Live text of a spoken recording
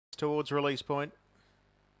towards release point.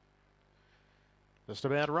 Just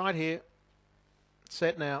about right here.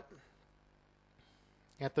 Set now.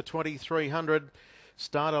 At the 2300.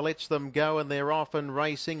 Starter lets them go and they're off and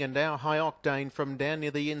racing, and our High Octane from down near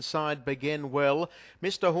the inside began well.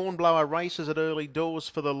 Mr. Hornblower races at early doors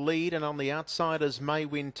for the lead, and on the outside is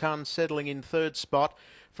Maywyn Tonz settling in third spot.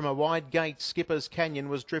 From a wide gate, Skipper's Canyon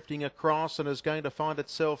was drifting across and is going to find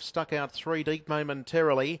itself stuck out three deep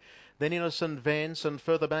momentarily. Then Innocent Vance, and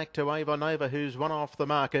further back to Avonova, who's one off the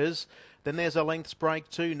markers. Then there's a lengths break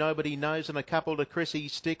too, Nobody Knows, and a couple to Chrissy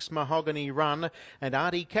Sticks, Mahogany Run. And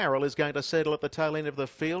Artie Carroll is going to settle at the tail end of the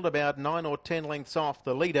field, about 9 or 10 lengths off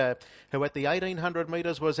the leader, who at the 1800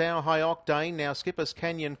 metres was our High Octane. Now Skipper's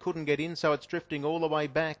Canyon couldn't get in, so it's drifting all the way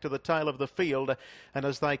back to the tail of the field. And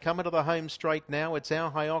as they come into the home straight now, it's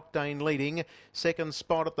our High Octane leading. Second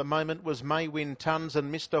spot at the moment was Maywyn Tonz,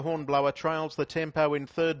 and Mr. Hornblower trails the tempo in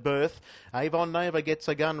third berth. Avonova gets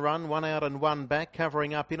a gun run, one out and one back,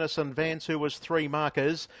 covering up Innocent Vance, who was three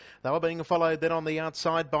markers. They were being followed then on the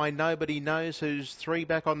outside by Nobody Knows, who's three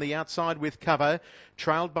back on the outside with cover,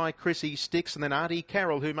 trailed by Chrissy Sticks, and then Artie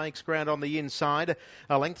Carroll, who makes ground on the inside.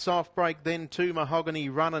 A lengths off break then to Mahogany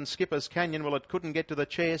Run, and Skipper's Canyon, well, it couldn't get to the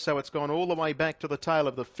chair, so it's gone all the way back to the tail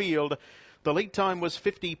of the field. The lead time was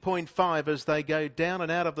 50.5 as they go down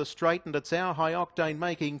and out of the straight, and it's our High Octane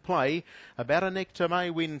making play. About a neck to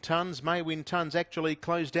Maywyn Tonz. Maywyn Tonz actually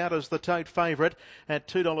closed out as the tote favourite at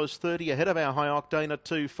 $2.30 ahead of our High Octane at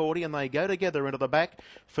 $2.40, and they go together into the back.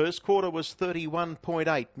 First quarter was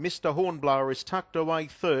 31.8. Mr. Hornblower is tucked away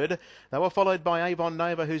third. They were followed by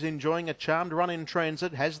Avonova, who's enjoying a charmed run in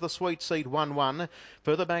transit, has the sweet seat 1-1.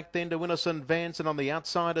 Further back then to Innocent Vance, and on the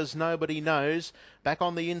outside is Nobody Knows. Back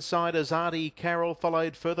on the inside is Artie Carroll,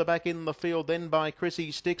 followed further back in the field then by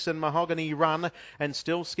Chrissy Sticks and Mahogany Run, and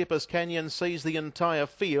still Skipper's Canyon sees the entire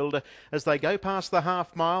field. As they go past the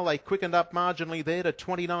half mile, they quickened up marginally there to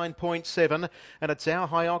 29.7, and it's our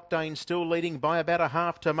High Octane still leading by about a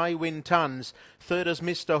half to Maywyn Tonz. Third is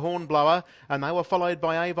Mr. Hornblower, and they were followed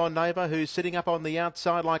by Avonova, who's sitting up on the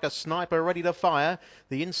outside like a sniper ready to fire.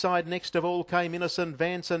 The inside next of all came Innocent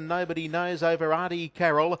Vance and Nobody Knows over Artie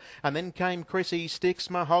Carroll, and then came Chrissy Sticks,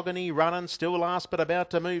 Mahogany Run, and still last but about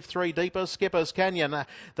to move three deeper, Skipper's Canyon.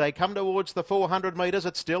 They come towards the 400 metres.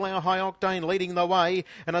 It's still our High Octane leading the way,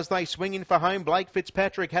 and as they swing in for home, Blake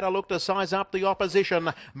Fitzpatrick had a look to size up the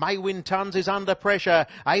opposition. Maywyn Tonz is under pressure.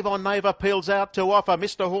 Avonova peels out to offer.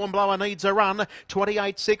 Mr. Hornblower needs a run.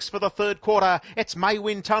 28.6 for the third quarter. It's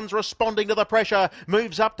Maywyn Tonz responding to the pressure.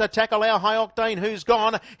 Moves up to tackle our High Octane, who's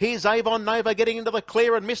gone. Here's Avonova getting into the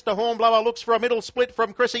clear, and Mr. Hornblower looks for a middle split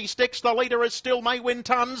from Chrissy Sticks. The leader is still Maywyn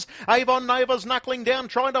Tonz. Avonova's knuckling down,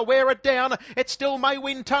 trying to wear it down. It's still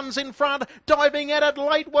Maywyn Tonz in front. Diving at it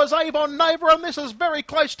late was Avonova, and this is very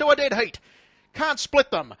close to a dead heat. Can't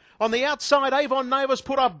split them. On the outside, Avonova's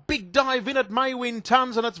put a big dive in at Maywyn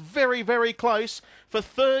Tonz, and it's very, very close. For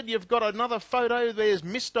third, you've got another photo. There's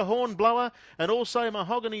Mr. Hornblower and also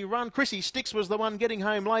Mahogany Run. Chrissy Sticks was the one getting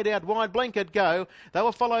home laid out wide. Blanket go. They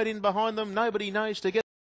were followed in behind them. Nobody Knows to get